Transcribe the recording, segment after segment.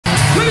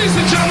Ladies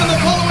and gentlemen,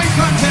 the following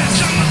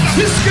contest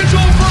is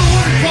scheduled for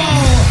one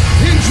fall.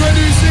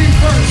 Introducing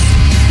first,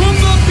 from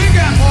the Big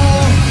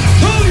Apple,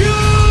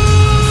 Talia,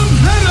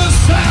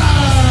 Madison.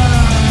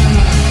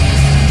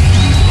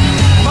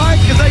 Mike,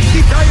 as I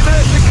see Talia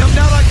Madison come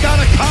down, I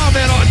gotta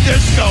comment on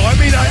Disco. I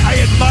mean,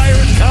 I admire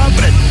his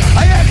confidence.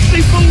 I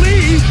actually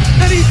believe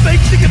that he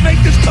thinks he can make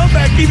this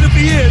comeback, even if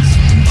he is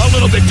a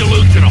little bit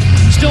delusional.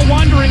 Still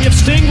wondering if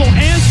Sting will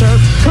answer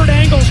Kurt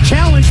Angle's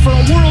challenge for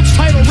a world's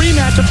title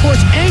rematch. Of course,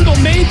 Angle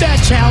made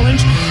that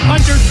challenge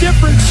under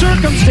different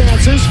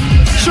circumstances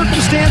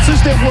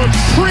that were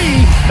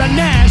pre the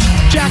Nash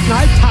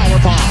Jackknife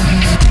Powerbomb.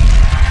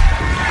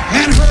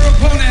 And her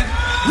opponent,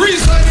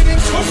 residing in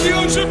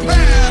Tokyo,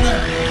 Japan.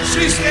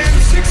 She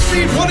stands 6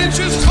 feet 1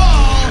 inches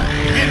tall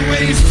and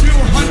weighs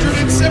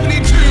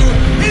 272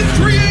 and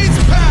 3/8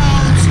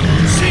 pounds.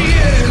 She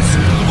is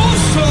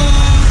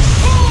Awesome.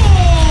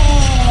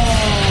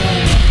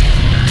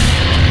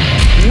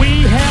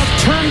 We have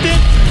termed it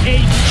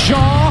a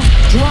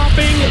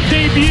jaw-dropping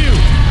debut.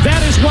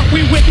 That is what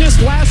we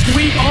witnessed last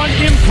week on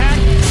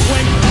Impact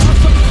when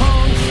Awesome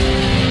Kong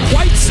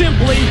quite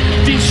simply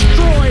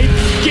destroyed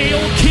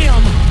Gail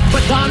Kim.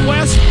 But Don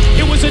West,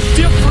 it was a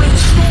different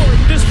story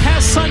this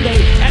past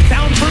Sunday at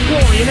Bound for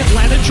Glory in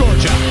Atlanta,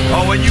 Georgia.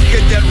 Oh, when you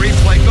get that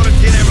replay, go to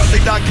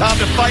TNAWrestling.com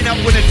to find out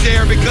when it's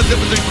there, because it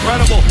was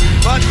incredible.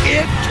 But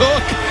it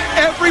took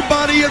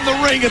everybody in the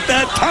ring at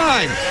that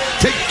time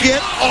to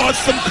get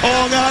Awesome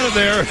Kong out of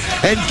there.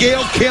 And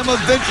Gail Kim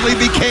eventually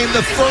became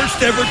the first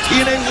ever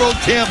TNA World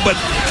Champ. But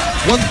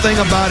one thing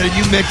about it,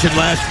 you mentioned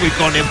last week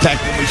on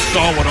Impact when we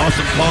saw when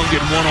Awesome Kong did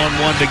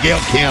one-on-one to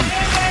Gail Kim,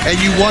 and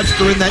you watched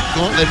her in that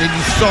gauntlet and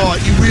you saw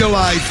it, you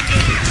realized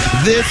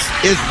this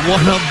is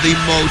one of the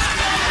most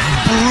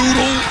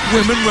brutal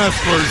women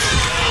wrestlers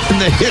in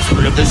the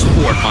history of this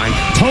sport, Mike.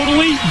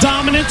 Totally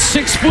dominant,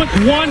 6 foot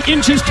 1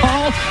 inches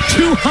tall,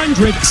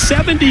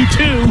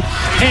 272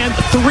 and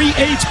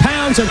 3/8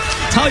 pounds. And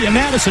Talia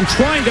Madison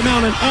trying to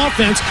mount an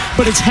offense,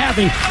 but it's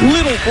having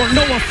little or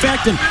no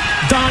effect. And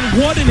Don,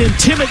 what an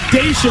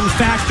intimidation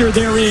factor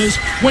there is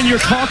when you're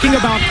talking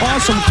about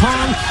Awesome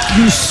Kong.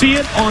 You see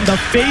it on the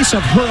face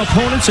of her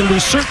opponents, and we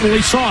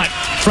certainly saw it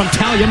from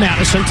Talia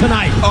Madison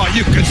tonight. Oh,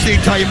 you can see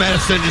Talia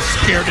Madison is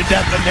scared to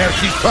death in there.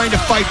 She's trying to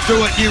fight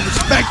through it. You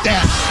respect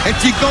that. And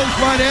she goes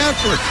right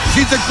after it.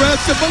 She's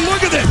aggressive, but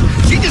look at this.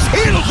 She just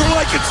handles her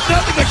like it's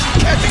nothing, like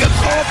she's catching a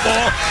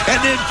softball,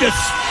 and then just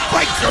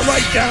spikes her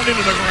right down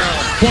into the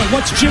ground. Boy,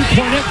 what's Jim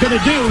Cornette going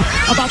to do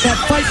about that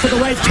fight for the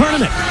right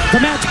tournament? The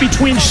match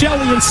between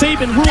Shelley and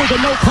Sabin ruled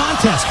a no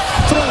contest,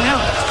 thrown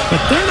out. But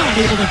they're not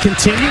able to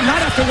continue,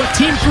 not after what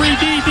Team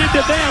 3D did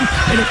to them.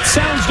 And it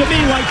sounds to me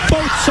like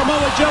both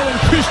Samoa Joe and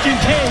Christian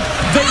Cage,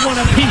 they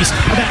want a piece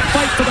of that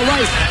fight for the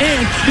right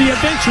and the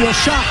eventual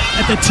shot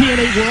at the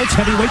TNA World's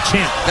Heavyweight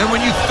Champ. And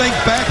when you think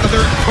back to their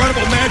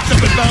incredible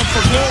matchup in Bound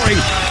for Glory,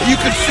 you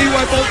can see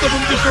why both of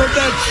them deserve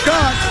that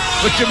shot.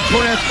 But Jim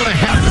Cornette's going to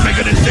have to make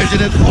a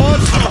decision. It's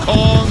Awesome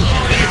Kong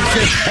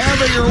just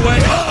having her way.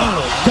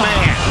 Oh,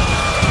 man.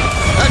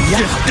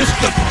 That's just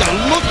the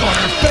look on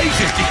her face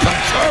as she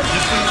comes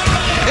charging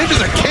into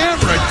the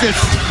camera.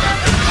 It's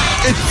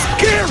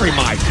scary,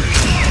 Mike.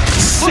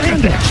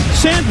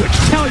 Sandwich,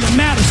 Talia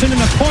Madison in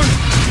the corner,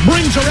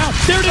 brings her out.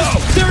 There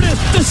it is,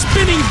 the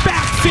spinning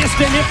back fist,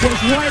 and it was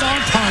right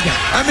on target.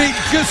 I mean,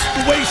 just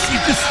the way she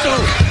just so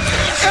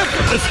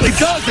effortlessly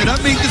does it. I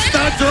mean, just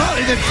knocks her out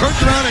and then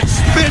turns around and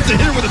spins and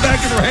hit her with the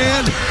back of her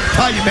hand.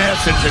 Talia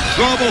Madison's in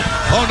trouble.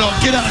 Oh no,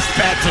 get out of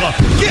spatula.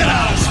 Get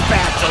out of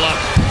spatula.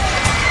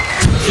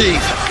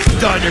 Jeez,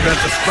 done. You're going to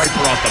have to scrape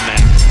her off the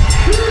mat.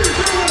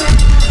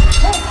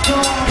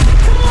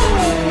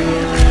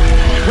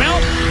 Well,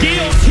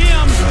 Gail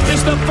Kim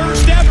is the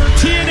first ever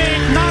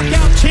TNA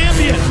Knockout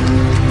Champion.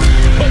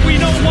 But we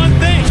know one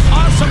thing,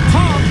 Awesome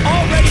Kong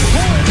already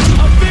holds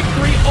a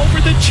victory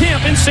over the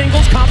champ in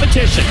singles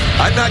competition.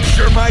 I'm not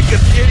sure, Mike,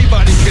 if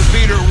anybody can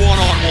beat her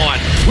one-on-one.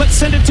 Let's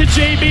send it to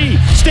JB,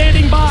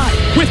 standing by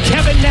with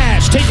Kevin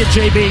Nash. Take it,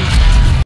 JB.